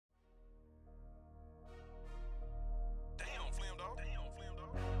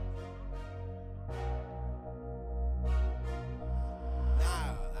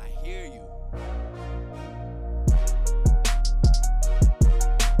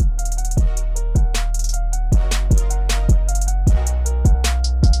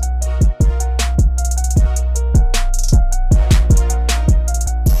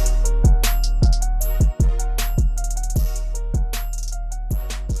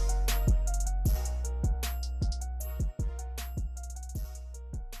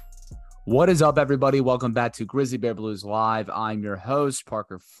What is up, everybody? Welcome back to Grizzly Bear Blues Live. I'm your host,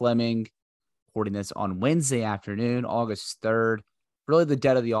 Parker Fleming, recording this on Wednesday afternoon, August 3rd. Really the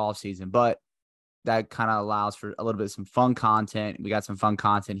dead of the off season, but that kind of allows for a little bit of some fun content. We got some fun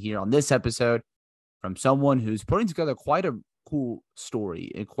content here on this episode from someone who's putting together quite a cool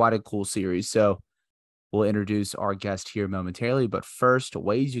story and quite a cool series. So we'll introduce our guest here momentarily. But first,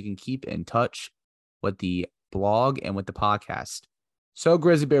 ways you can keep in touch with the blog and with the podcast. So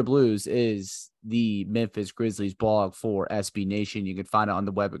Grizzly Bear Blues is the Memphis Grizzlies blog for SB Nation. You can find it on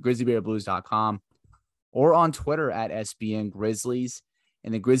the web at grizzlybearblues.com or on Twitter at SBN Grizzlies.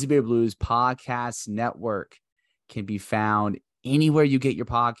 And the Grizzly Bear Blues podcast network can be found anywhere you get your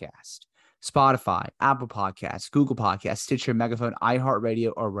podcast. Spotify, Apple Podcasts, Google Podcasts, Stitcher, Megaphone,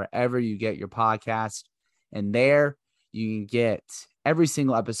 iHeartRadio, or wherever you get your podcast. And there you can get every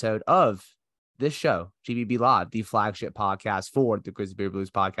single episode of this show, GBB Live, the flagship podcast for the Grizzly Bear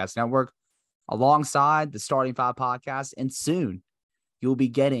Blues Podcast Network, alongside the Starting Five podcast. And soon you'll be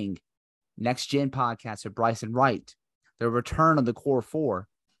getting Next Gen Podcasts with Bryson Wright, the return of the Core Four,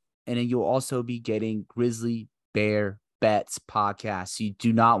 and then you'll also be getting Grizzly Bear Bets podcast. You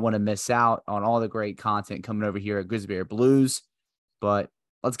do not want to miss out on all the great content coming over here at Grizzly Bear Blues. But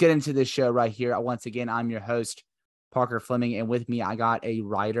let's get into this show right here. Once again, I'm your host, Parker Fleming, and with me, I got a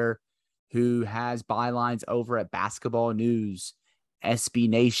writer who has bylines over at Basketball News, SB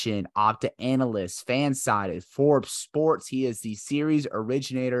Nation, Opta Analyst, Fansided, Forbes Sports. He is the series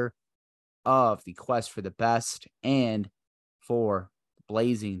originator of the Quest for the Best and for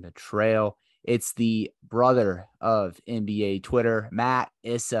Blazing the Trail. It's the brother of NBA Twitter, Matt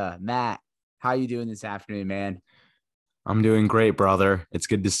Issa. Matt, how you doing this afternoon, man? I'm doing great, brother. It's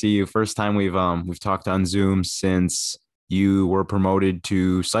good to see you. First time we've talked on Zoom since you were promoted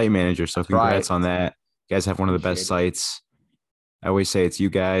to site manager. So That's right. congrats on that. You guys have one of the best Appreciate it. sites. I always say it's you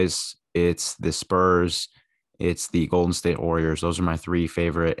guys, it's the Spurs, it's the Golden State Warriors. Those are my three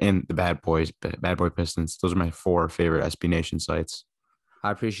favorite, and the Bad Boy Pistons. Those are my four favorite SB Nation sites.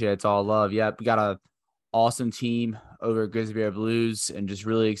 I appreciate it. It's all love. Yep. We got a awesome team over at Grizzly Bear Blues and just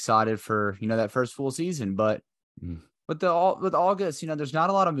really excited for, that first full season. But Mm. with August, there's not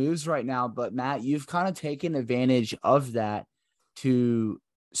a lot of moves right now, but Matt, you've kind of taken advantage of that to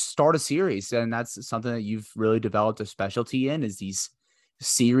start a series. And that's something that you've really developed a specialty in, is these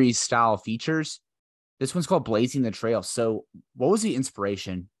series style features. This one's called Blazing the Trail. So what was the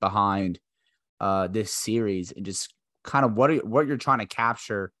inspiration behind this series, and just kind of what you're trying to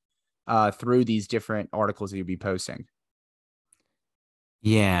capture through these different articles that you'll be posting?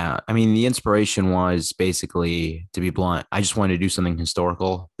 Yeah, I mean, the inspiration was basically, to be blunt, I just wanted to do something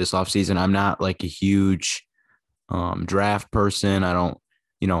historical this offseason. I'm not like a huge draft person. I don't,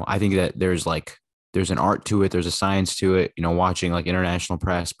 I think that there's an art to it, there's a science to it. Watching like international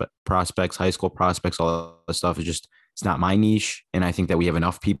press, but prospects, high school prospects, all that stuff is just, it's not my niche. And I think that we have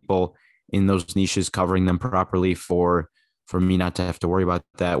enough people in those niches covering them properly for me not to have to worry about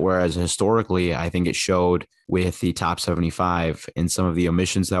that. Whereas historically, I think it showed with the top 75 and some of the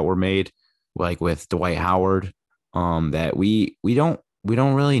omissions that were made, like with Dwight Howard, that we don't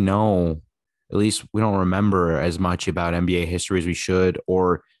really know. At least we don't remember as much about NBA history as we should,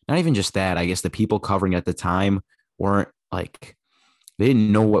 or not even just that. I guess the people covering at the time weren't like, they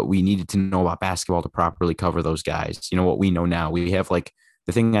didn't know what we needed to know about basketball to properly cover those guys. What we know now. We have like,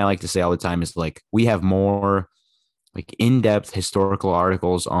 the thing I like to say all the time is like, we have more like in-depth historical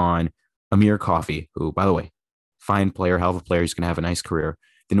articles on Amir Coffey, who, by the way, fine player, hell of a player, he's going to have a nice career,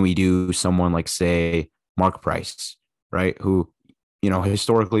 than we do someone like, say, Mark Price, right? Who,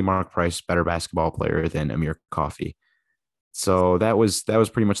 historically, Mark Price, better basketball player than Amir Coffey. So that was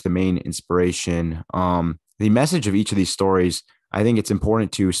pretty much the main inspiration. The message of each of these stories, I think it's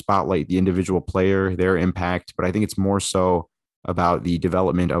important to spotlight the individual player, their impact, but I think it's more so about the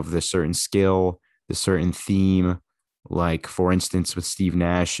development of the certain skill, the certain theme. Like, for instance, with Steve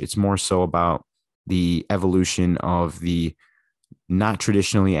Nash, it's more so about the evolution of the not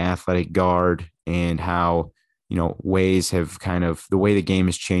traditionally athletic guard, and how, ways have kind of, the way the game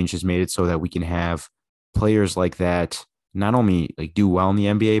has changed has made it so that we can have players like that not only like do well in the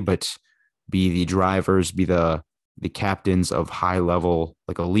NBA, but be the drivers, be the captains of high level,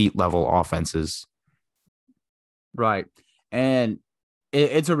 like elite level offenses. Right. And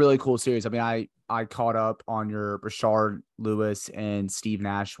it's a really cool series. I mean, I caught up on your Rashard Lewis and Steve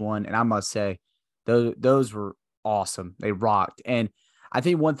Nash one, and I must say those were awesome. They rocked. And I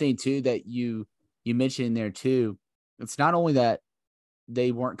think one thing too that you mentioned in there too, it's not only that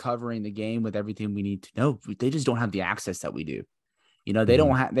they weren't covering the game with everything we need to know, they just don't have the access that we do. They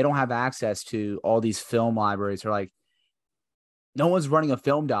Mhm. don't have access to all these film libraries, or like no one's running a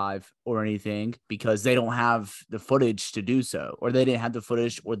film dive or anything because they don't have the footage to do so, or they didn't have the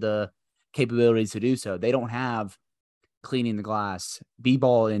footage or the capabilities to do so. They don't have cleaning the glass,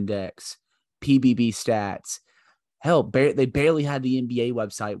 B-ball index, PBB stats. Hell, they barely had the NBA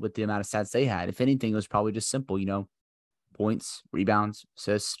website with the amount of stats they had. If anything, it was probably just simple, points, rebounds,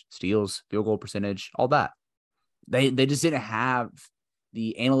 assists, steals, field goal percentage, all that. They just didn't have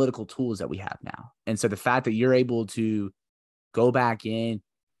the analytical tools that we have now. And so the fact that you're able to go back in,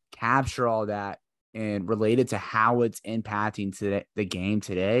 capture all that, and relate it to how it's impacting to the game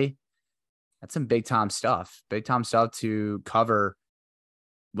today, that's some big time stuff to cover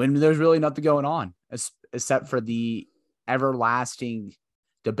when there's really nothing going on, except for the everlasting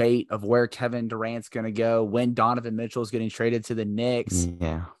debate of where Kevin Durant's going to go, when Donovan Mitchell is getting traded to the Knicks.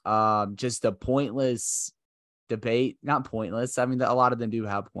 Yeah. Just the pointless debate, not pointless. I mean, a lot of them do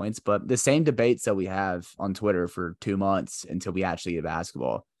have points, but the same debates that we have on Twitter for 2 months until we actually get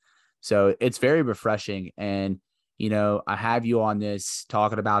basketball. So it's very refreshing. And, I have you on this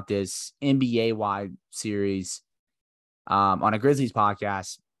talking about this NBA wide series on a Grizzlies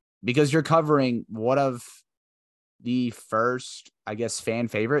podcast because you're covering one of the first, I guess, fan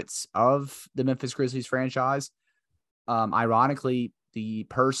favorites of the Memphis Grizzlies franchise. Ironically, the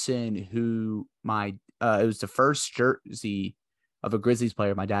person who it was the first jersey of a Grizzlies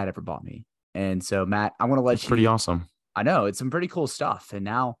player my dad ever bought me. And so, Matt, I want to let That's pretty awesome. I know it's some pretty cool stuff. And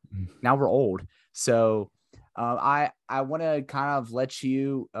now we're old. So I want to kind of let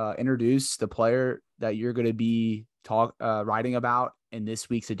you introduce the player that you're going to be writing about in this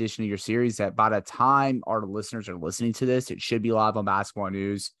week's edition of your series, that by the time our listeners are listening to this, it should be live on Basketball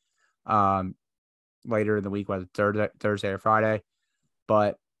News later in the week, whether Thursday or Friday.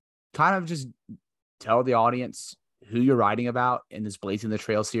 But kind of just tell the audience who you're writing about in this Blazing the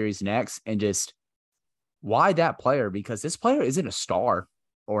Trail series next, and just why that player, because this player isn't a star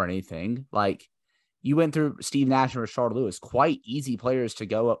or anything. Like, you went through Steve Nash and Rashard Lewis, quite easy players to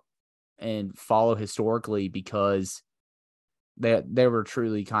go up and follow historically because they were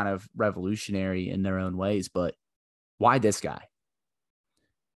truly kind of revolutionary in their own ways. But why this guy?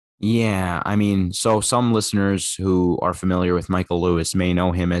 Yeah, I mean, so some listeners who are familiar with Michael Lewis may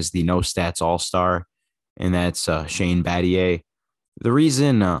know him as the No Stats All-Star, and that's Shane Battier. The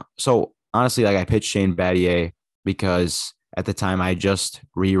reason, so honestly, like, I pitched Shane Battier because at the time I just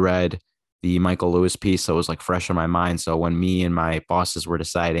reread the Michael Lewis piece, so it was like fresh on my mind. So when me and my bosses were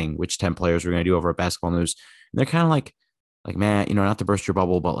deciding which 10 players we're going to do over at Basketball News, they're kind of like, man, not to burst your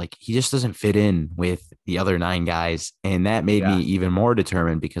bubble, but like, he just doesn't fit in with the other 9 guys. And that made me even more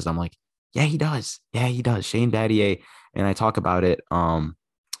determined because I'm like, yeah, he does. Yeah, he does. Shane Battier. And I talk about it.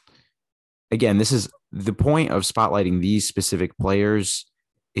 Again, this is the point of spotlighting these specific players,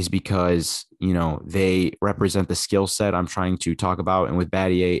 is because, they represent the skill set I'm trying to talk about. And with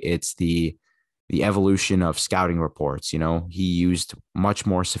Battier, it's the evolution of scouting reports. He used much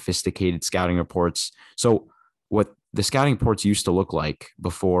more sophisticated scouting reports. So what the scouting reports used to look like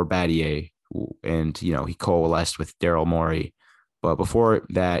before Battier, and, he coalesced with Daryl Morey. But before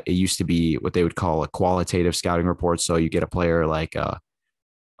that, it used to be what they would call a qualitative scouting report. So you get a player like the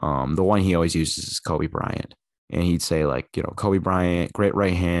one he always uses is Kobe Bryant. And he'd say, like, Kobe Bryant, great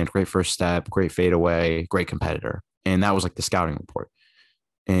right hand, great first step, great fadeaway, great competitor. And that was like the scouting report.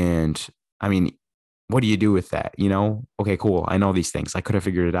 And I mean, what do you do with that? Okay, cool. I know these things. I could have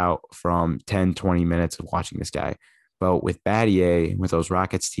figured it out from 10, 20 minutes of watching this guy. But with Battier, with those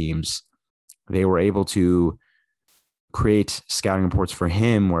Rockets teams, they were able to create scouting reports for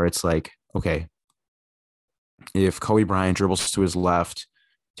him where it's like, okay, if Kobe Bryant dribbles to his left,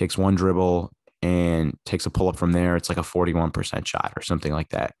 takes one dribble and takes a pull-up from there, it's like a 41% shot or something like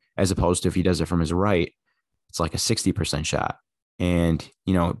that. As opposed to if he does it from his right, it's like a 60% shot. And,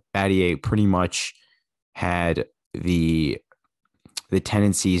 Battier pretty much had the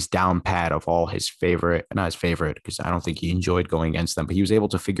tendencies down pat of all his favorite, not his favorite, because I don't think he enjoyed going against them, but he was able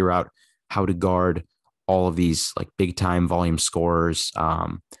to figure out how to guard all of these like big time volume scorers. I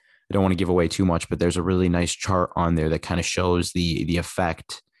don't want to give away too much, but there's a really nice chart on there that kind of shows the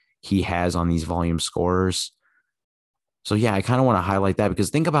effect he has on these volume scorers. So yeah, I kind of want to highlight that because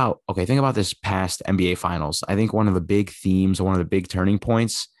think about this past NBA Finals. I think one of the big themes, one of the big turning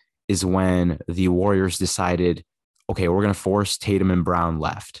points is when the Warriors decided, okay, we're going to force Tatum and Brown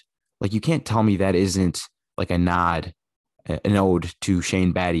left. Like, you can't tell me that isn't like an ode to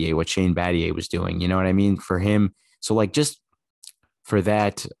Shane Battier, what Shane Battier was doing. You know what I mean? For him. So like, just for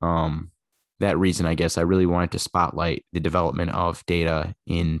that, that reason, I guess I really wanted to spotlight the development of data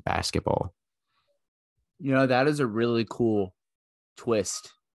in basketball. That is a really cool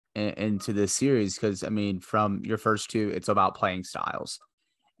twist into this series because, I mean, from your first two, it's about playing styles.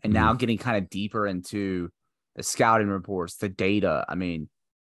 And Mhm. now getting kind of deeper into the scouting reports, the data. I mean,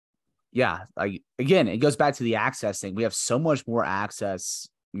 yeah, like again, it goes back to the access thing. We have so much more access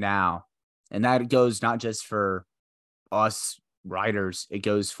now. And that goes not just for us writers, it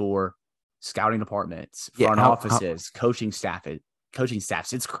goes for scouting departments, Yeah. front How offices, coaching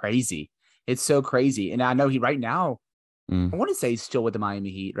staffs. It's crazy. It's so crazy. And I know he right now, I mm. want to say he's still with the Miami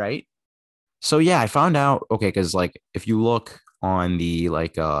Heat, right? So yeah, I found out, okay, because like if you look on the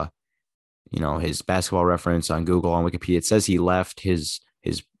like his basketball reference on Google, on Wikipedia, it says he left his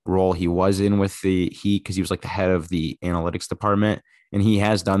role he was in with the Heat because he was like the head of the analytics department, and he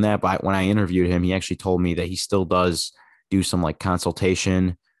has done that. But when I interviewed him, he actually told me that he still does do some like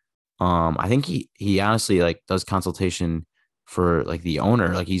consultation. I think he honestly like does consultation for like the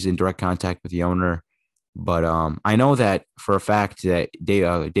owner, like he's in direct contact with the owner. But I know that for a fact that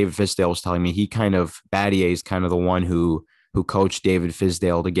David Fisdale was telling me he kind of Battier is kind of the one who coached David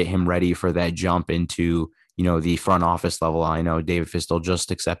Fisdale to get him ready for that jump into, the front office level. I know David Fisdale just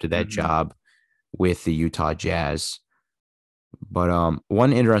accepted that Mm-hmm. job with the Utah Jazz. But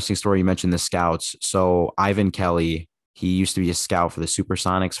one interesting story, you mentioned the scouts. So Ivan Kelly, he used to be a scout for the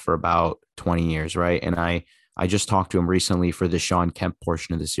Supersonics for about 20 years, right? And I just talked to him recently for the Sean Kemp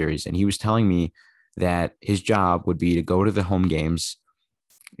portion of the series, and he was telling me that his job would be to go to the home games,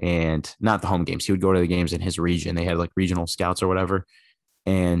 and not the home games. He would go to the games in his region. They had like regional scouts or whatever.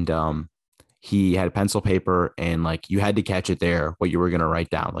 And he had pencil paper, and like you had to catch it there, what you were going to write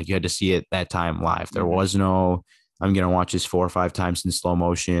down. Like you had to see it that time live. There Mm-hmm. was no, I'm going to watch this 4 or 5 times in slow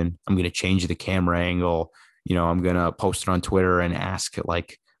motion. I'm going to change the camera angle. I'm going to post it on Twitter and ask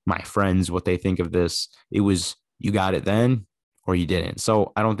like my friends what they think of this. It was, you got it then or you didn't.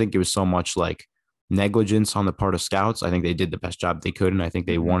 So I don't think it was so much like negligence on the part of scouts. I think they did the best job they could, and I think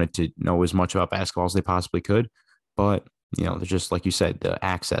they Mm-hmm. wanted to know as much about basketball as they possibly could. But they're just like you said, the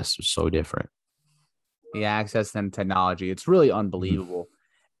access was so different. The access and technology. It's really Mhm. unbelievable.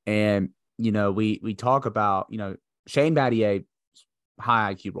 And, we talk about, Shane Battier,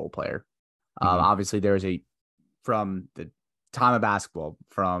 high IQ role player. Mhm. Obviously, there's from the time of basketball,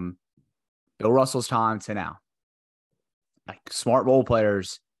 from Bill Russell's time to now, like smart role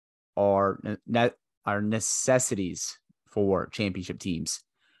players are are necessities for championship teams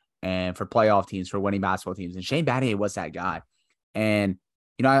and for playoff teams, for winning basketball teams. And Shane Battier was that guy. And,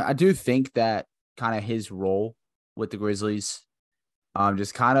 I do think that kind of his role with the Grizzlies,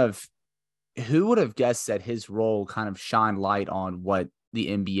 just kind of, who would have guessed that his role kind of shined light on what the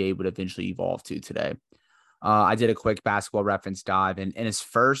NBA would eventually evolve to today? I did a quick basketball reference dive, and in his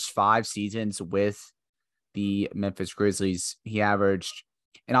first 5 seasons with the Memphis Grizzlies, he averaged,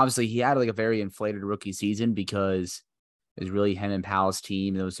 and obviously he had like a very inflated rookie season because it was really him and Powell's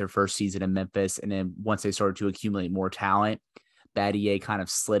team. It was their first season in Memphis. And then once they started to accumulate more talent, Battier kind of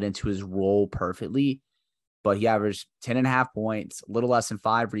slid into his role perfectly. But he averaged 10.5 points, a little less than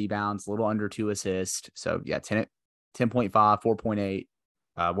 5 rebounds, a little under 2 assists. So yeah, 10.5, 4.8,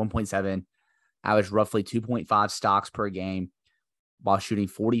 1.7, averaged roughly 2.5 stocks per game while shooting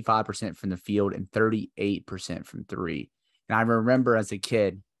 45% from the field and 38% from three. And I remember as a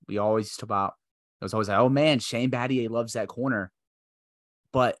kid, we always talk about, it was always like, oh man, Shane Battier loves that corner.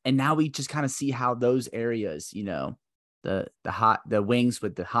 And now we just kind of see how those areas, the wings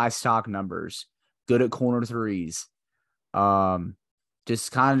with the high stock numbers, good at corner threes,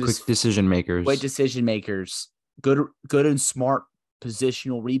 just kind of Quick just decision great makers. decision makers, good and smart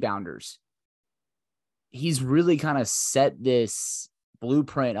positional rebounders. He's really kind of set this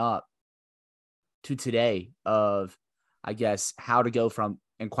blueprint up to today of, I guess, how to go from,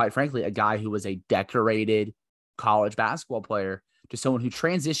 and quite frankly, a guy who was a decorated college basketball player to someone who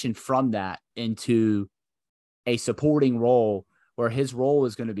transitioned from that into a supporting role where his role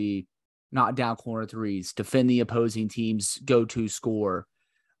is going to be knock down corner threes, defend the opposing team's go-to score,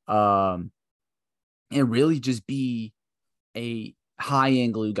 and really just be a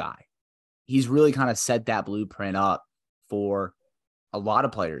high-end glue guy. He's really kind of set that blueprint up for a lot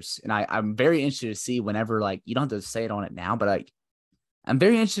of players. And I'm very interested to see whenever, like, you don't have to say it on it now, but like, I'm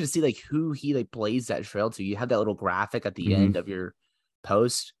very interested to see like who he like plays that trail to. You have that little graphic at the Mhm. end of your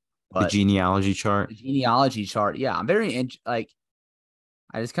post, The but genealogy chart. the genealogy chart, yeah, I'm very like,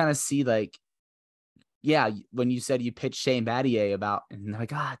 I just kind of see like, yeah, when you said you pitched Shane Battier about, and they're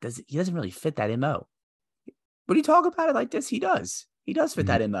like, he doesn't really fit that MO. But you talk about it like this, he does. He does fit Mhm.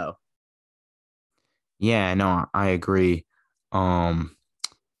 that MO. Yeah, no, I agree. Um,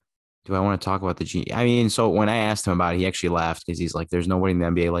 do I want to talk about the G? I mean, so when I asked him about it, he actually laughed because he's like, "There's nobody in the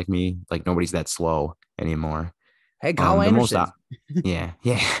NBA like me. Like nobody's that slow anymore." Hey, Kyle The most Anderson. Yeah,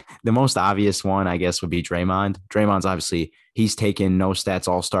 yeah. The most obvious one, I guess, would be Draymond. Draymond's obviously he's taken no stats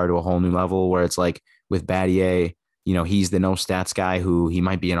all star to a whole new level where it's like with Battier, he's the no stats guy who he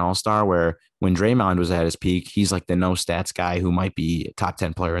might be an all star. Where when Draymond was at his peak, he's like the no stats guy who might be a top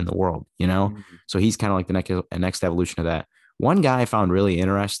 10 player in the world. Mhm. So he's kind of like the next evolution of that. One guy I found really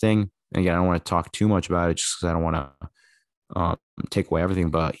interesting, and again, I don't want to talk too much about it just because I don't want to take away everything,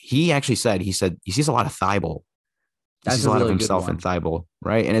 but he said he sees a lot of Thibault. He That's sees a a lot of really good himself in one. Thibault,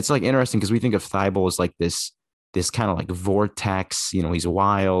 right? And it's like interesting because we think of Thibault as like this kind of like vortex. He's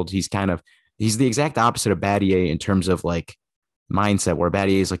wild. He's the exact opposite of Battier in terms of like mindset, where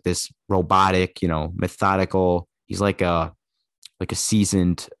Battier is like this robotic, methodical. He's like a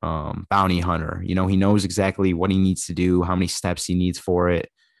seasoned bounty hunter. He knows exactly what he needs to do, how many steps he needs for it,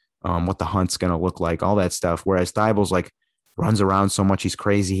 what the hunt's gonna look like, all that stuff. Whereas Thibault's like runs around so much, he's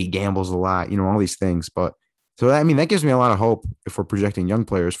crazy, he gambles a lot, all these things. But so I mean that gives me a lot of hope if we're projecting young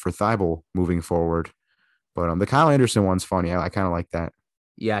players for Thibault moving forward. But the Kyle Anderson one's funny. I kind of like that.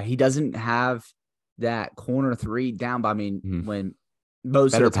 Yeah, he doesn't have that corner three down, but I mean, Mhm. when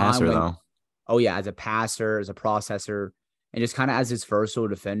most of Better the time passer when though. oh yeah, as a passer, as a processor, and just kind of as his versatile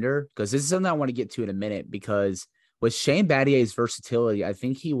defender. Because this is something I want to get to in a minute. Because with Shane Battier's versatility, I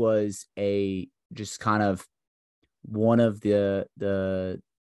think he was a just kind of one of the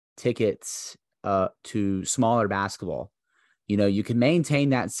tickets to smaller basketball. You can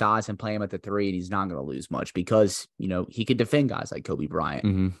maintain that size and play him at the three, and he's not going to lose much because he could defend guys like Kobe Bryant.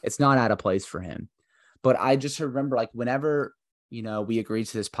 Hmm. It's not out of place for him. But I just remember like whenever we agreed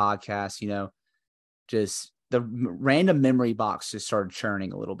to this podcast, just the random memory box just started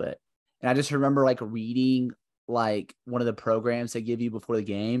churning a little bit. And I just remember like reading like one of the programs they give you before the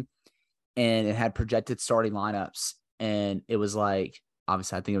game, and it had projected starting lineups. And it was like,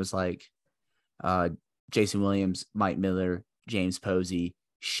 obviously, I think it was like uh, Jason Williams, Mike Miller, James Posey,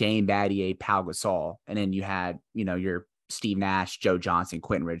 Shane Battier, Pau Gasol. And then you had, your Steve Nash, Joe Johnson,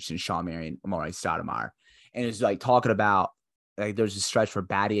 Quentin Richardson, Sean Marion, Amari Stoudemire. And it was like talking about like there's a stretch where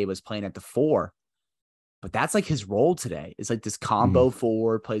Battier was playing at the four, but that's like his role today. It's like this Hmm. combo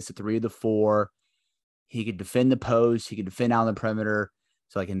four, plays the three of the four. He could defend the post. He could defend out on the perimeter.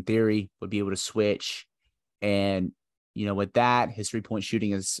 So, like in theory, would be able to switch. And with that, his 3-point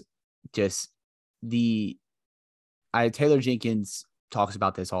shooting is just the. Taylor Jenkins talks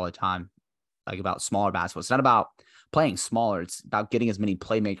about this all the time, like about smaller basketball. It's not about playing smaller. It's about getting as many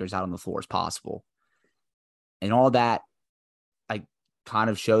playmakers out on the floor as possible, and all that like kind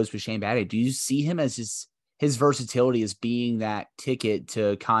of shows with Shane Battier. Do you see him as his versatility as being that ticket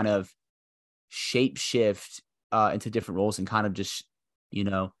to kind of shape shift into different roles and kind of just, you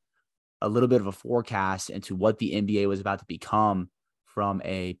know, a little bit of a forecast into what the NBA was about to become from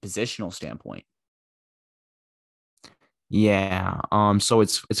a positional standpoint? Yeah. So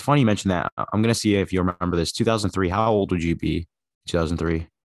it's funny you mentioned that. I'm gonna see if you remember this. 2003. How old would you be? 2003.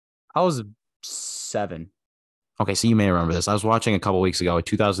 I was 7. Okay, so you may remember this. I was watching a couple weeks ago,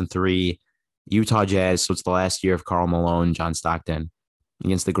 2003 Utah Jazz. So it's the last year of Karl Malone, John Stockton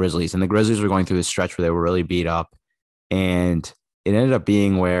against the Grizzlies, and the Grizzlies were going through this stretch where they were really beat up, and it ended up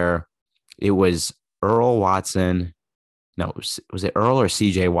being where it was Earl Watson. No, was it Earl or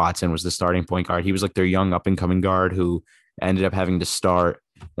CJ Watson was the starting point guard. He was like their young up and coming guard who ended up having to start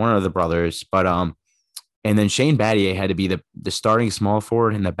one of the brothers. But and then Shane Battier had to be the starting small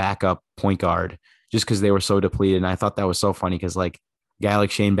forward and the backup point guard just because they were so depleted. And I thought that was so funny because like a guy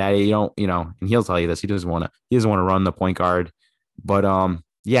like Shane Battier, and he'll tell you this, he doesn't want to run the point guard. But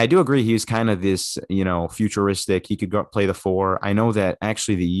yeah, I do agree. He was kind of this, futuristic. He could go play the four. I know that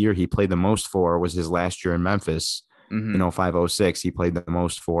actually the year he played the most for was his last year in Memphis. Mm-hmm. 0506, he played the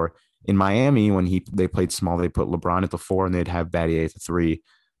most for. In Miami, when they played small, they put LeBron at the four and they'd have Battier at the three.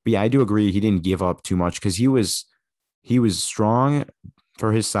 But yeah, I do agree he didn't give up too much because he was strong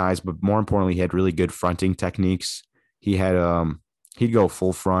for his size, but more importantly, he had really good fronting techniques. He'd go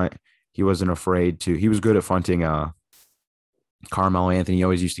full front. He wasn't afraid to. He was good at fronting Carmelo Anthony. He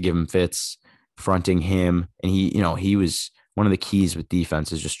always used to give him fits fronting him, and he was one of the keys with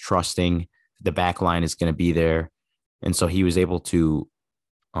defense is just trusting the back line is going to be there, and so he was able to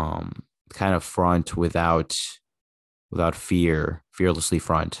kind of front without fearlessly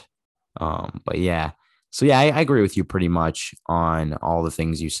front. But yeah, so yeah, I agree with you pretty much on all the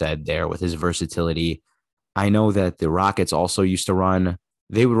things you said there with his versatility. I know that the Rockets also used to run.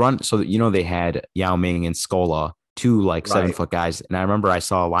 They would run so that they had Yao Ming and Scola, two like seven Right. foot guys. And I remember I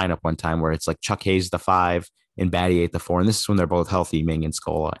saw a lineup one time where it's like Chuck Hayes the five and Batty the four. And this is when they're both healthy, Ming and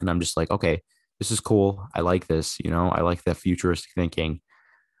Scola. And I'm just like, okay, this is cool. I like this. I like that futuristic thinking.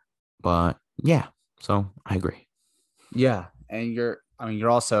 But yeah, so I agree. Yeah. And you're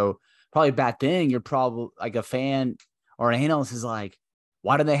also probably back then, you're probably like a fan or an analyst is like,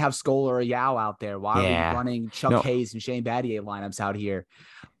 why do they have Scola or Yao out there? Why are we Yeah. running Chuck No, Hayes and Shane Battier lineups out here?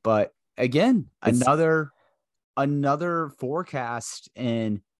 But again, it's another forecast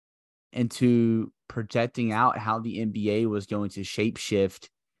into projecting out how the NBA was going to shapeshift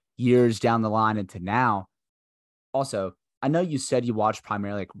years down the line into now. Also, I know you said you watched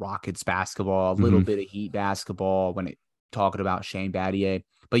primarily like Rockets basketball, a little mhm. bit of Heat basketball when it talking about Shane Battier,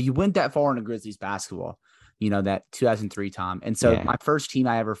 but you went that far into Grizzlies basketball, that 2003 time. And so Yeah. my first team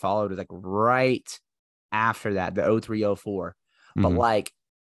I ever followed was like right after that, the 0304. But Mhm. like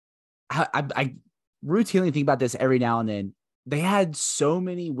I routinely think about this every now and then. They had so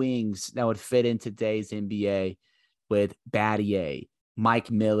many wings that would fit in today's NBA with Battier,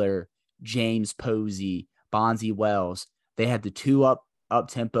 Mike Miller, James Posey, Bonzi Wells. They had the two up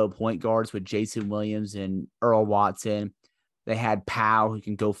tempo point guards with Jason Williams and Earl Watson. They had Powell, who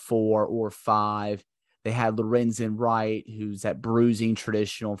can go 4 or 5. They had Lorenzen Wright, who's that bruising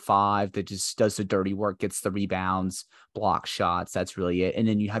traditional 5 that just does the dirty work, gets the rebounds, block shots. That's really it. And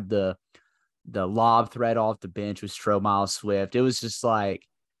then you had the lob threat off the bench with Stromile Swift. It was just like,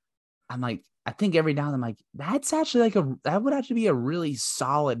 I'm like, I think every now and then I'm like, that's actually that would actually be a really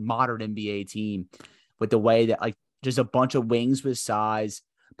solid modern NBA team with the way that like just a bunch of wings with size,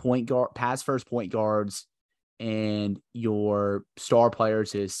 point guard, pass first point guards, and your star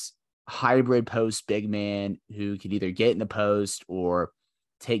players is hybrid post big man who can either get in the post or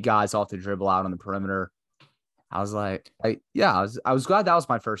take guys off the dribble out on the perimeter. I was like, I was glad that was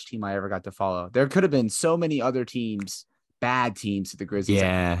my first team I ever got to follow. There could have been so many other teams, bad teams at the Grizzlies,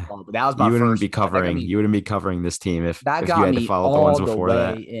 Yeah. but that was my first one. You wouldn't be covering this team That if you got had to me follow the ones all the before way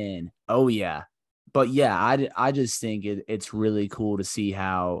that. in. Oh yeah, but yeah, I just think it's really cool to see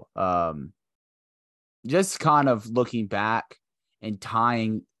how just kind of looking back and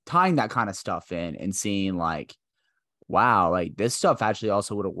tying that kind of stuff in and seeing like, wow, like this stuff actually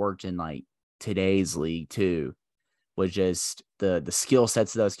also would have worked in like today's league too. Was just the skill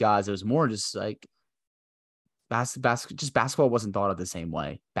sets of those guys. It was more just like basketball wasn't thought of the same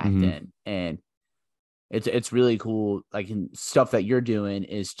way back Mhm. then, and it's really cool. Like in stuff that you're doing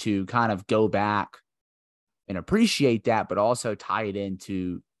is to kind of go back and appreciate that, but also tie it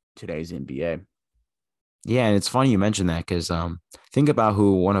into today's NBA. Yeah, and it's funny you mentioned that because think about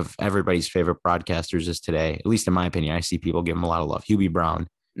who one of everybody's favorite broadcasters is today. At least in my opinion, I see people give him a lot of love. Hubie Brown,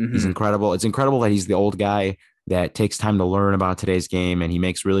 he's Mm-hmm. incredible. It's incredible that he's the old guy that takes time to learn about today's game and he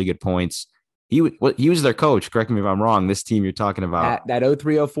makes really good points. He was their coach. Correct me if I'm wrong. This team you're talking about, That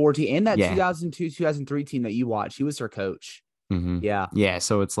 0304 team and that yeah, 2002 2003 team that you watched, he was their coach. hmm, Yeah, yeah.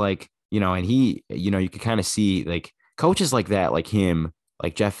 So it's like and he, you could kind of see like coaches like that, like him,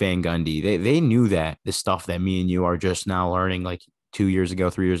 like Jeff Van Gundy. They knew that the stuff that me and you are just now learning, like 2 years ago,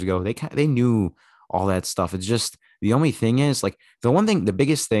 3 years ago. They knew all that stuff. It's just the only thing is like the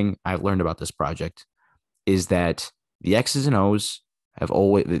biggest thing I've learned about this project is that the X's and O's have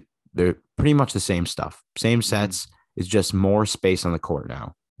always they're pretty much the same stuff, same mm-hmm. sets. It's just more space on the court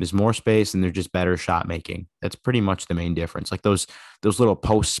now. There's more space and they're just better shot making. That's pretty much the main difference. Like those little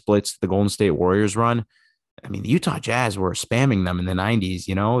post splits the Golden State Warriors run. I mean, the Utah Jazz were spamming them in the 90s,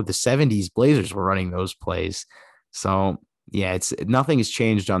 the 70s Blazers were running those plays. So, yeah, it's nothing has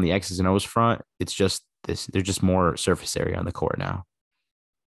changed on the X's and O's front. It's just there's just more surface area on the court now.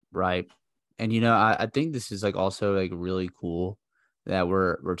 Right. And I think this is like also like really cool that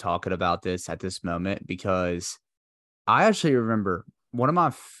we're talking about this at this moment because I actually remember one of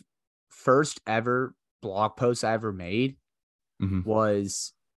my first ever blog posts I ever made Mm-hmm.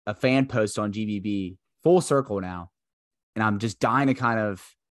 was a fan post on GBB, full circle now. And I'm just dying to kind of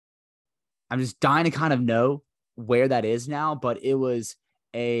know where that is now, but it was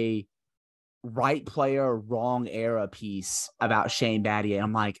a right player, wrong era piece about Shane Battier. And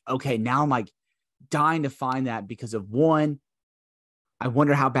I'm like, okay, now I'm like dying to find that because of one, I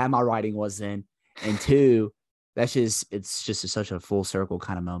wonder how bad my writing was then. And two, it's just such a full circle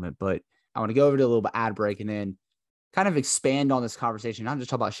kind of moment. But I want to go over to a little bit ad break and then kind of expand on this conversation, not just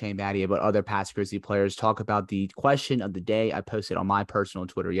talk about Shane Battier, but other past Grizzly players, talk about the question of the day I posted on my personal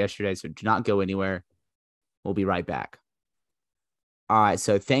Twitter yesterday. So do not go anywhere. We'll be right back. All right.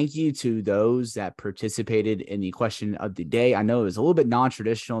 So thank you to those that participated in the question of the day. I know it was a little bit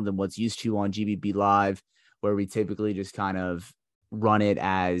non-traditional than what's used to on GBB Live, where we typically just kind of run it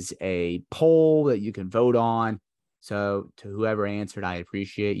as a poll that you can vote on. So to whoever answered, I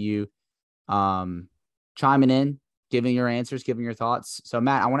appreciate you chiming in, giving your answers, giving your thoughts. So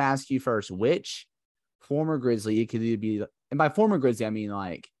Matt, I want to ask you first, which former Grizzly, it could either be, and by former Grizzly, I mean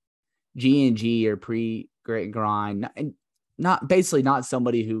like G and G or pre Great Grind, and not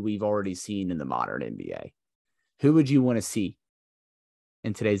somebody who we've already seen in the modern NBA. Who would you want to see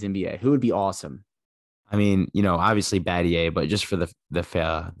in today's NBA? Who would be awesome? I mean, obviously Battier, but just for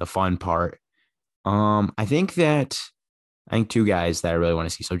the fun part, I think two guys that I really want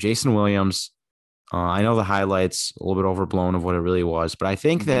to see. So Jason Williams, I know the highlights a little bit overblown of what it really was, but I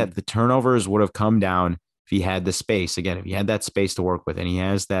think that the turnovers would have come down if he had the space. Again, if he had that space to work with and he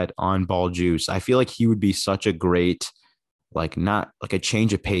has that on-ball juice, I feel like he would be such a great, like not like a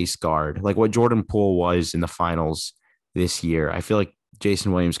change of pace guard, like what Jordan Poole was in the finals this year. I feel like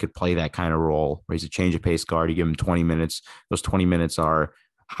Jason Williams could play that kind of role where he's a change of pace guard. You give him 20 minutes. Those 20 minutes are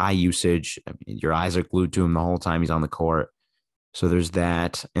high usage. I mean, your eyes are glued to him the whole time he's on the court. So there's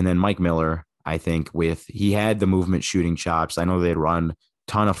that. And then Mike Miller, I think he had the movement shooting chops. I know they'd run a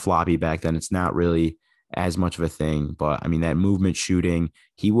ton of floppy back then. It's not really as much of a thing, but I mean, that movement shooting,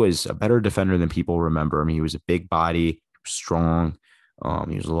 he was a better defender than people remember. I mean, he was a big body, strong.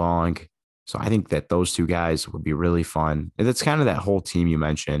 He was long. So I think that those two guys would be really fun. And that's kind of that whole team you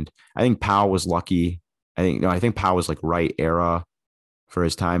mentioned. I think Powell was lucky. I think Powell was like right era for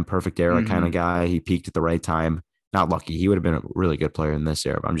his time, perfect era kind of guy. He peaked at the right time. Not lucky. He would have been a really good player in this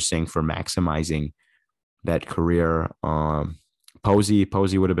era. But I'm just saying for maximizing that career. Posey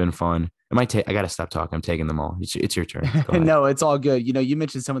would have been fun. I got to stop talking. I'm taking them all. It's your turn. No, it's all good. You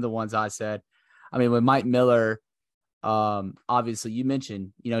mentioned some of the ones I said. I mean, with Mike Miller, obviously you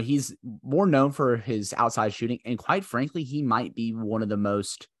mentioned, he's more known for his outside shooting. And quite frankly, he might be one of the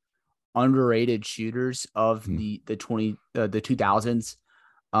most underrated shooters of the 2000s.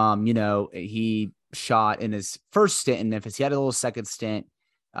 He shot in his first stint in Memphis. He had a little second stint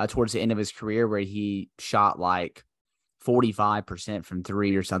towards the end of his career where he shot like 45% from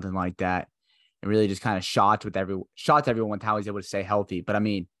three or something like that, and really just kind of shot to everyone with how he's able to stay healthy. But I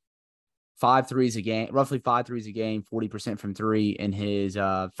mean, roughly 5 threes a game, 40% from three in his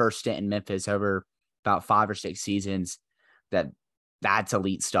first stint in Memphis over about 5 or 6 seasons. That's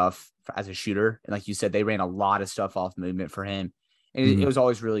elite stuff as a shooter. And like you said, they ran a lot of stuff off movement for him. And it was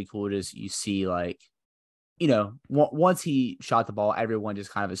always really cool to you see, like, once he shot the ball, everyone just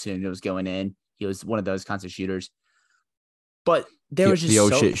kind of assumed it was going in. He was one of those kinds of shooters. But there was just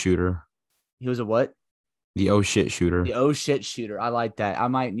the shit shooter. He was a what? The oh shit shooter. The oh shit shooter. I like that. I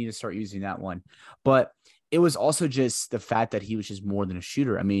might need to start using that one. But it was also just the fact that he was just more than a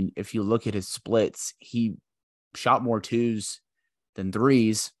shooter. I mean, if you look at his splits, he shot more twos than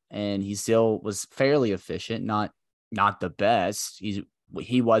threes, and he still was fairly efficient, not the best.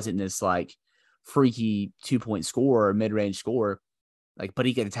 He wasn't this like freaky 2-point scorer, mid-range scorer, but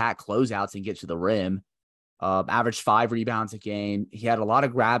he could attack closeouts and get to the rim. Averaged 5 rebounds a game. He had a lot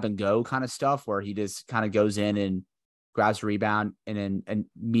of grab and go kind of stuff where he just kind of goes in and grabs a rebound and then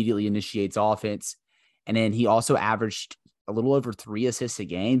immediately initiates offense. And then he also averaged a little over 3 assists a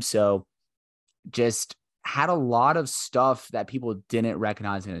game. So just had a lot of stuff that people didn't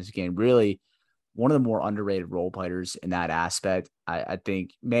recognize in his game. Really one of the more underrated role players in that aspect. I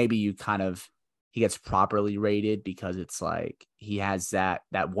think maybe he gets properly rated because it's like he has that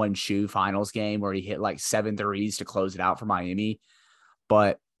one shoe finals game where he hit like 7 threes to close it out for Miami.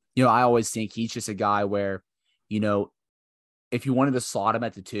 But, I always think he's just a guy where, if you wanted to slot him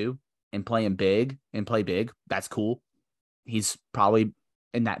at the 2 and play big, that's cool. He's probably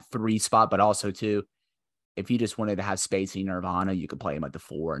in that 3 spot, but also too, if you just wanted to have spacing Nirvana, you could play him at the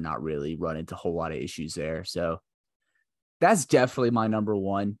 4 and not really run into a whole lot of issues there. So that's definitely my number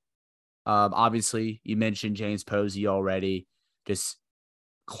one. Obviously, you mentioned James Posey already. Just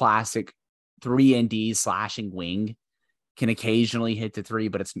classic 3-and-D slashing wing. Can occasionally hit the 3,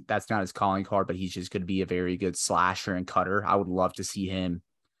 but that's not his calling card. But he's just going to be a very good slasher and cutter. I would love to see him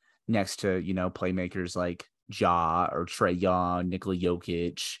next to playmakers like Ja or Trae Young, Nikola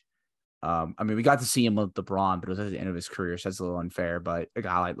Jokic. We got to see him with LeBron, but it was at the end of his career, so that's a little unfair. But a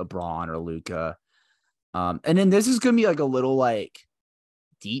guy like LeBron or Luka. And then this is going to be like a little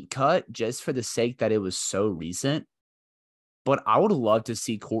deep cut just for the sake that it was so recent. But I would love to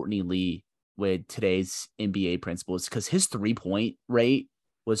see Courtney Lee with today's NBA principles because his 3-point rate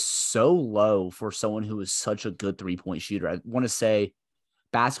was so low for someone who was such a good 3-point shooter. I want to say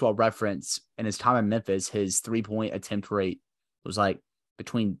Basketball Reference in his time in Memphis, his 3-point attempt rate was like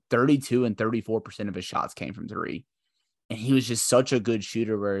between 32 and 34% of his shots came from 3. And he was just such a good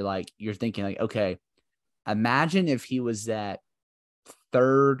shooter where you're thinking okay, imagine if he was that he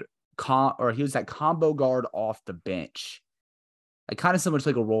was that combo guard off the bench, kind of similar to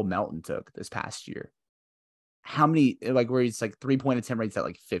a role Melton took this past year. How many where he's 3-point attempt rates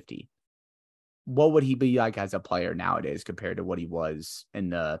at 50? What would he be like as a player nowadays compared to what he was in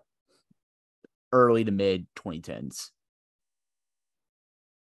the early to mid 2010s?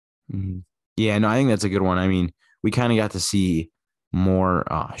 Mhm. Yeah, no, I think that's a good one. I mean, we kind of got to see more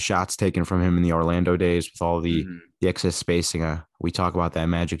shots taken from him in the Orlando days with all Hmm. the excess spacing. We talk about that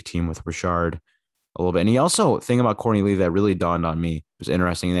Magic team with Richard a little bit, and he also thing about Courtney Lee that really dawned on me was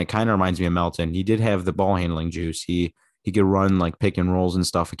interesting, and it kind of reminds me of Melton. He did have the ball handling juice. He could run like pick and rolls and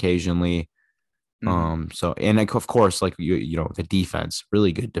stuff occasionally. Hmm. So and like, of course, like you know the defense,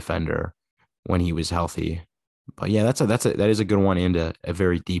 really good defender when he was healthy. But yeah, that is a good one and a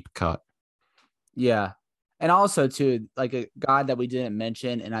very deep cut. Yeah. And also too, like a guy that we didn't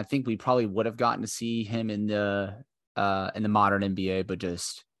mention, and I think we probably would have gotten to see him in the modern NBA, but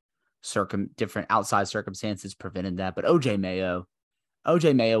just different outside circumstances prevented that. But OJ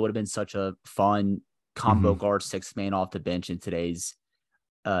Mayo would have been such a fun combo Hmm. guard sixth man off the bench in today's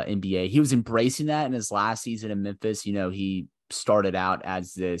NBA. He was embracing that in his last season in Memphis. You know, he started out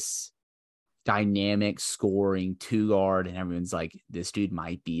as this dynamic scoring two guard, and everyone's like, this dude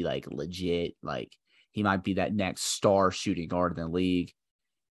might be like legit. Like, he might be that next star shooting guard in the league.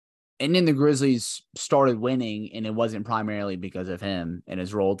 And then the Grizzlies started winning, and it wasn't primarily because of him, and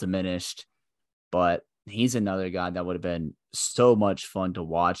his role diminished. But he's another guy that would have been so much fun to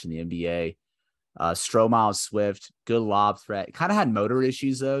watch in the NBA. Stromile Swift, good lob threat. Kind of had motor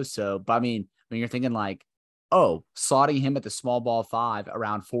issues though. So, but I mean, when you're thinking like, oh, slotting him at the small ball five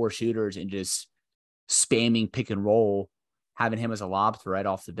around four shooters and just spamming pick and roll, having him as a lob threat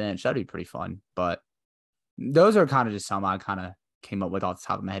off the bench, that'd be pretty fun. But those are kind of just some I kind of came up with off the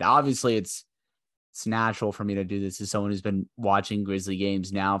top of my head. Obviously, it's natural for me to do this as someone who's been watching Grizzly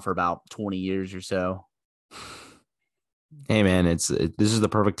games now for about 20 years or so. Hey man, this is the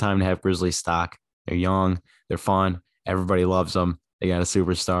perfect time to have Grizzly stock. They're young, they're fun, everybody loves them. They got a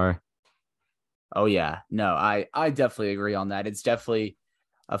superstar. Oh yeah, no, I definitely agree on that. It's definitely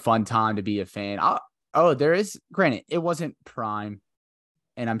a fun time to be a fan. There is, granted, it wasn't prime,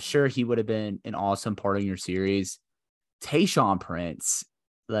 and I'm sure he would have been an awesome part of your series. Tayshaun Prince,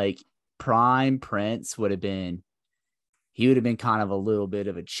 like prime Prince would have been, he would have been kind of a little bit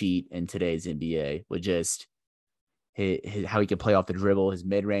of a cheat in today's NBA with just how he could play off the dribble, his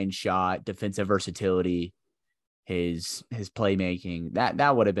mid range shot, defensive versatility, his playmaking.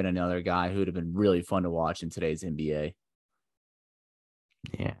 That would have been another guy who would have been really fun to watch in today's NBA.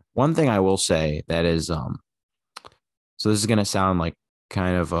 Yeah. One thing I will say that is so this is gonna sound like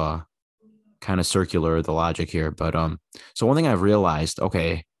kind of kind of circular the logic here, but so one thing I've realized,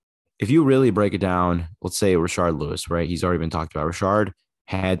 okay, if you really break it down, let's say Rashard Lewis, right? He's already been talked about. Rashard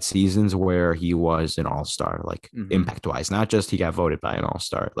had seasons where he was an all-star, like Mm-hmm. impact wise, not just he got voted by an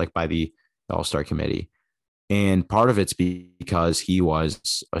all-star, like by the all-star committee. And part of it's because he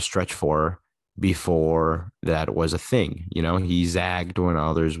was a stretch four before that was a thing. You know, he zagged when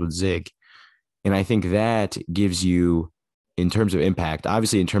others would zig. And I think that gives you, in terms of impact,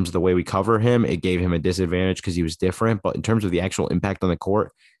 obviously, in terms of the way we cover him, it gave him a disadvantage because he was different. But in terms of the actual impact on the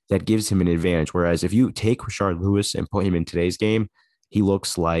court, that gives him an advantage. Whereas if you take Rashard Lewis and put him in today's game, he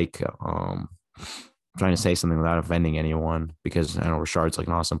looks like I'm trying to say something without offending anyone because I know Rashard's like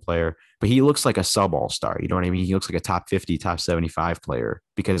an awesome player, but he looks like a sub all star. You know what I mean? He looks like a top 50, top 75 player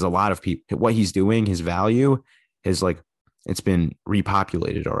because a lot of people, what he's doing, his value is like, it's been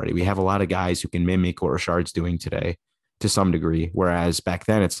repopulated already. We have a lot of guys who can mimic what Rashard's doing today to some degree. Whereas back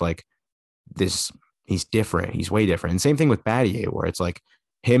then it's like this, he's different. He's way different. And same thing with Battier, where it's like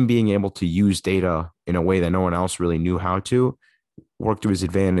him being able to use data in a way that no one else really knew how to work to his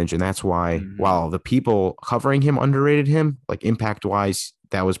advantage. And that's why, Mm-hmm. while the people covering him underrated him, like impact wise,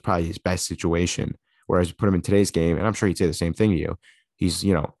 that was probably his best situation. Whereas you put him in today's game, and I'm sure he'd say the same thing to you. He's,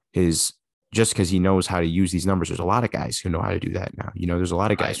 you know, his just because he knows how to use these numbers. There's a lot of guys who know how to do that now. You know, there's a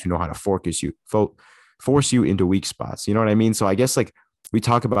lot of guys Right. who know how to force you into weak spots. You know what I mean? So I guess like we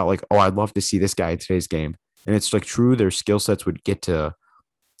talk about like, oh, I'd love to see this guy in today's game. And it's like true, their skill sets would get to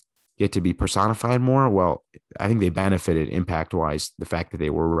be personified more. Well, I think they benefited impact wise the fact that they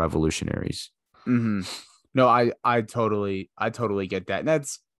were revolutionaries. Mm-hmm. No, I totally get that. And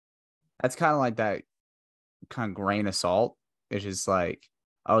that's kind of like that kind of grain of salt. It's just like,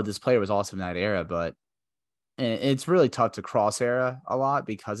 oh, this player was awesome in that era, but it's really tough to cross era a lot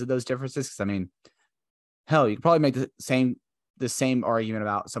because of those differences. Because I mean, hell, you could probably make the same argument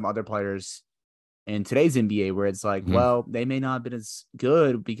about some other players in today's NBA where it's like, Mhm. well, they may not have been as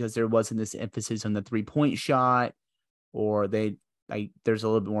good because there wasn't this emphasis on the 3-point shot, or they like there's a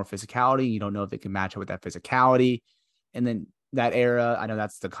little bit more physicality. You don't know if they can match up with that physicality. And then that era, I know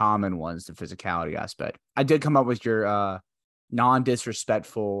that's the common ones, the physicality aspect. I did come up with your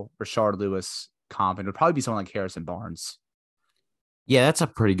non-disrespectful Rashard Lewis comp, and it would probably be someone like Harrison Barnes. Yeah, that's a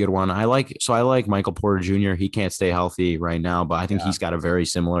pretty good one. I like Michael Porter Jr. He can't stay healthy right now, but I think Yeah. he's got a very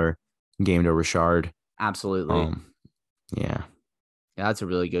similar game to Richard. Absolutely. Yeah. Yeah, that's a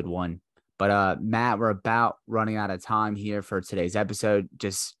really good one. But Matt, we're about running out of time here for today's episode.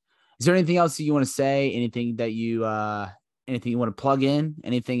 Just is there anything else that you want to say? Anything you want to plug in?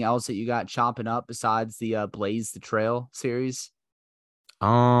 Anything else that you got chopping up besides the Blaze the Trail series?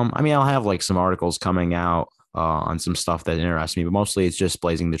 I mean, I'll have like some articles coming out on some stuff that interests me, but mostly it's just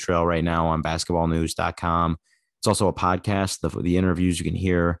Blazing the Trail right now on basketballnews.com. It's also a podcast, the interviews you can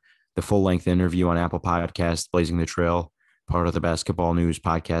hear, the full length interview on Apple Podcasts, Blazing the Trail, part of the Basketball News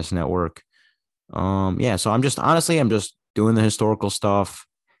Podcast Network. Yeah, so I'm just doing the historical stuff,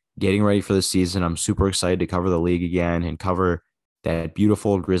 getting ready for the season. I'm super excited to cover the league again and cover that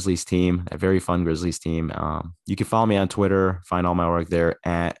beautiful Grizzlies team, that very fun Grizzlies team. You can follow me on Twitter, find all my work there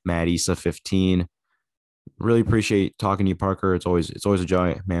at MattIsa15. Really appreciate talking to you, Parker. It's always a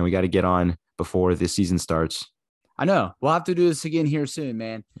joy, man. We got to get on before the season starts. I know. We'll have to do this again here soon,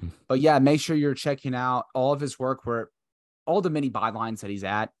 man. But yeah, make sure you're checking out all of his work, where all the many bylines that he's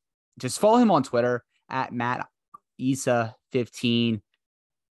at. Just follow him on Twitter at MattIsa15,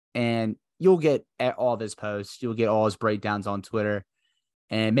 and you'll get all of his posts. You'll get all his breakdowns on Twitter.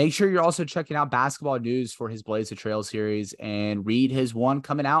 And make sure you're also checking out Basketball News for his Blaze the Trail series, and read his one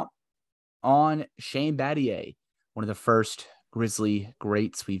coming out on Shane Battier, one of the first Grizzly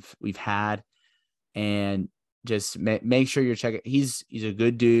greats we've had. And just make sure you're checking. He's a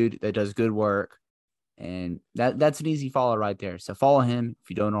good dude that does good work. And that's an easy follow right there. So follow him if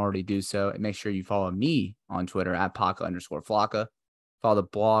you don't already do so. And make sure you follow me on Twitter at Paca_Flocka. Follow the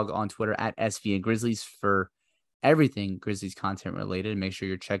blog on Twitter at SVN Grizzlies for everything Grizzlies content related. And make sure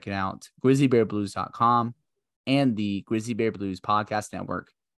you're checking out GrizzlyBearBlues.com and the Grizzly Bear Blues Podcast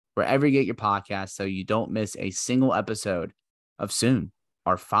Network, wherever you get your podcasts, so you don't miss a single episode of soon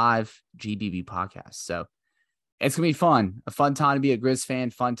our 5 GBB podcasts. So it's going to be fun. A fun time to be a Grizz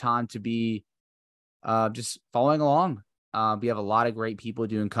fan, fun time to be just following along. We have a lot of great people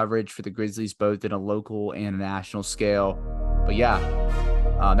doing coverage for the Grizzlies, both in a local and a national scale. But yeah,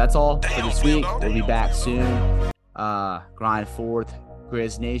 that's all for this week. We'll be back soon. Grind forth,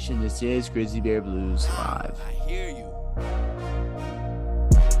 Grizz Nation. This is Grizzly Bear Blues Live. I hear you.